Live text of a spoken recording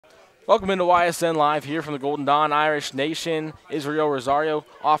Welcome into YSN Live here from the Golden Dawn Irish Nation. Israel Rosario,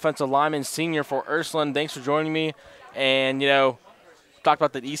 offensive lineman, senior for Ursuline. Thanks for joining me. And, talked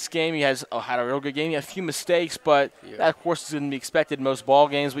about the East game. You guys had a real good game. You had a few mistakes, but that, of course, is going to be expected in most ball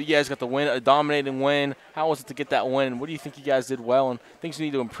games. But you guys got the win, a dominating win. How was it to get that win? What do you think you guys did well and things you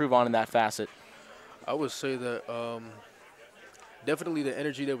need to improve on in that facet? I would say that definitely the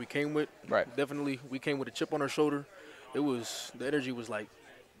energy that we came with. Right. Definitely we came with a chip on our shoulder. The energy was like,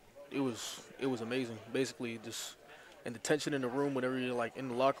 it was amazing. Basically, just and the tension in the room whenever you're like in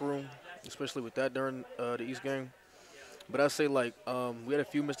the locker room, especially with that during the East game. But I say we had a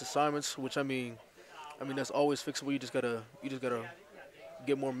few missed assignments, which I mean that's always fixable. You just gotta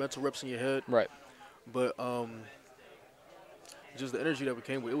get more mental reps in your head. Right. But just the energy that we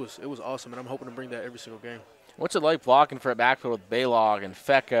came with, it was awesome, and I'm hoping to bring that every single game. What's it like blocking for a backfield with Baylog and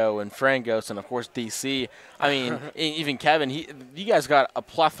Fecco and Frangos and, of course, DC? I mean, even Kevin, you guys got a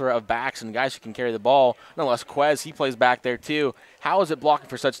plethora of backs and guys who can carry the ball. No less Quez, he plays back there too. How is it blocking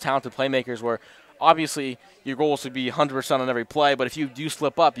for such talented playmakers where obviously your goal is to be 100% on every play, but if you do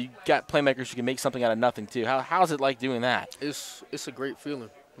slip up, you got playmakers who can make something out of nothing too. How is it like doing that? It's a great feeling.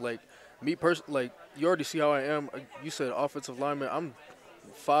 Like, me personally, like, you already see how I am. You said offensive lineman. I'm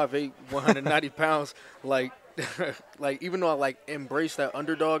 5'8", 190 pounds. Like, like even though I like embrace that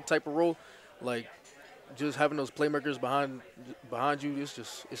underdog type of role, like just having those playmakers behind you, it's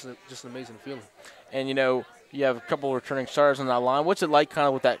just an amazing feeling. And you have a couple of returning starters on that line. What's it like kind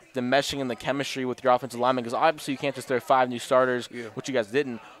of with the meshing and the chemistry with your offensive linemen? Because obviously you can't just throw 5 new starters, which you guys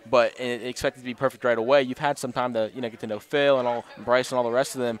didn't, but expect it to be perfect right away. You've had some time to get to know Phil and Bryce and all the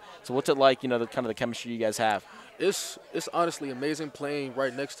rest of them. So what's it like, the kind of the chemistry you guys have? It's honestly amazing playing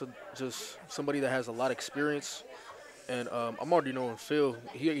right next to just somebody that has a lot of experience. And I'm already knowing Phil.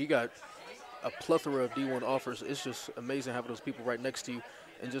 He got a plethora of D1 offers. It's just amazing having those people right next to you.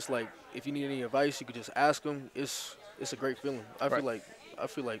 And just like if you need any advice, you could just ask them. It's a great feeling. I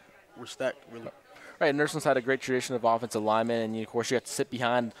feel like we're stacked, really. Right, Ursuline's had a great tradition of offensive linemen, and of course you have to sit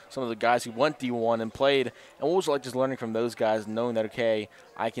behind some of the guys who went D1 and played. And what was it like just learning from those guys, and knowing that okay,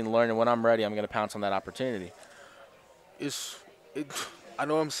 I can learn, and when I'm ready, I'm going to pounce on that opportunity? I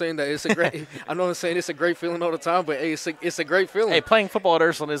know I'm saying that it's a great. I know I'm saying it's a great feeling all the time, but hey, it's a great feeling. Hey, playing football at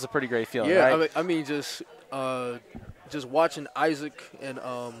Ursuline is a pretty great feeling. Yeah, right? I mean just watching Isaac and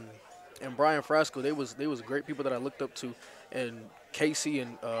Brian Frasco, they was great people that I looked up to, and Casey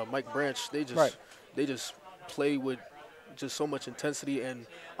and Mike Branch, they just play with just so much intensity, and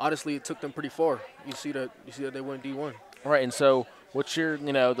honestly, it took them pretty far. You see that they went D1. Right, and so what's your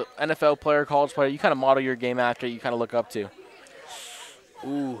the NFL player, college player you kind of model your game after, you kind of look up to?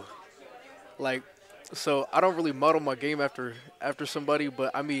 Ooh, like, so I don't really model my game after somebody,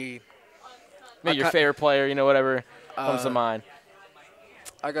 but I mean, maybe your favorite player, whatever comes to mind.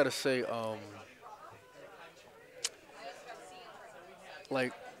 I gotta say,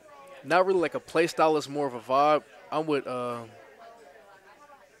 like, not really like a play style, it's more of a vibe. I'm with Alvin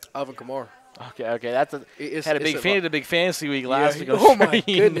Kamara. Okay, had a big fantasy week last week. Oh my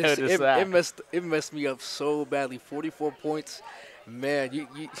goodness, it messed me up so badly. 44 points, man.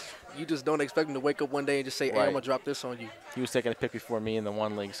 You just don't expect him to wake up one day and just say, "Hey, I'm gonna drop this on you." He was taking a pick before me in the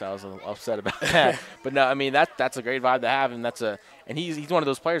one league, so I was upset about that. But no, I mean that's a great vibe to have, and he's one of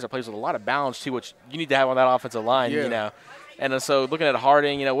those players that plays with a lot of balance too, which you need to have on that offensive line, And so looking at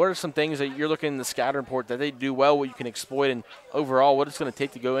Harding, what are some things that you're looking in the scatter report that they do well, what you can exploit, and overall what it's going to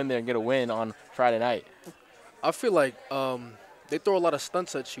take to go in there and get a win on Friday night? I feel like they throw a lot of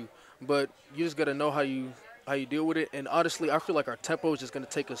stunts at you, but you just got to know how you deal with it. And honestly, I feel like our tempo is just going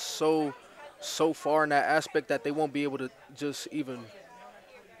to take us so far in that aspect that they won't be able to just even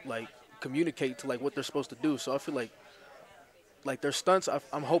like communicate to like what they're supposed to do. So I feel like their stunts,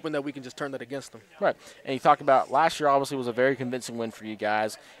 I'm hoping that we can just turn that against them. Right. And you talked about last year obviously was a very convincing win for you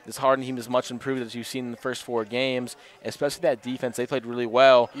guys. This Harding team is much improved as you've seen in the first 4 games, especially that defense. They played really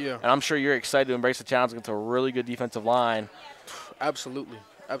well. Yeah. And I'm sure you're excited to embrace the challenge against a really good defensive line. Absolutely.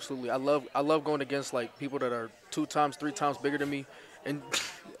 I love going against like people that are 2 times, 3 times bigger than me. And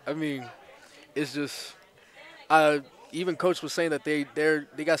I mean, it's just even coach was saying that they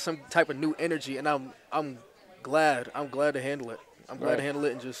got some type of new energy, and I'm glad to handle it. I'm glad to handle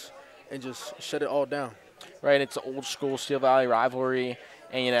it and just shut it all down. Right, it's an old school Steel Valley rivalry,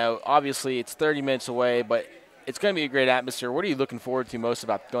 and obviously it's 30 minutes away, but it's going to be a great atmosphere. What are you looking forward to most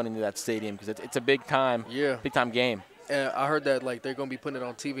about going into that stadium? Because it's a big time game. And I heard that like they're going to be putting it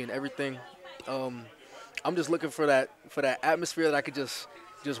on TV and everything. I'm just looking for that atmosphere that I could just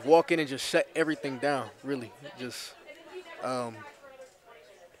walk in and just shut everything down. Really, just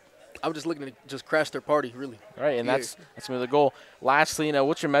I'm just looking to just crash their party, really. All right, and that's gonna be the goal. Lastly,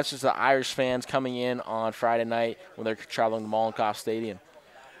 what's your message to the Irish fans coming in on Friday night when they're traveling to Mollenkopf Stadium?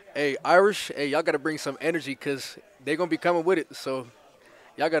 Hey, Irish, hey, y'all got to bring some energy because they're going to be coming with it. So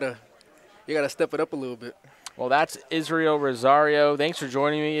you got to step it up a little bit. Well, that's Israel Rosario. Thanks for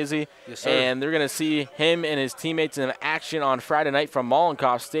joining me, Izzy. Yes, sir. And they're going to see him and his teammates in action on Friday night from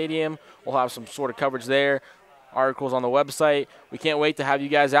Mollenkopf Stadium. We'll have some sort of coverage there, articles on the website. We can't wait to have you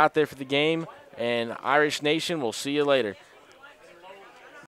guys out there for the game. And Irish Nation, we'll see you later.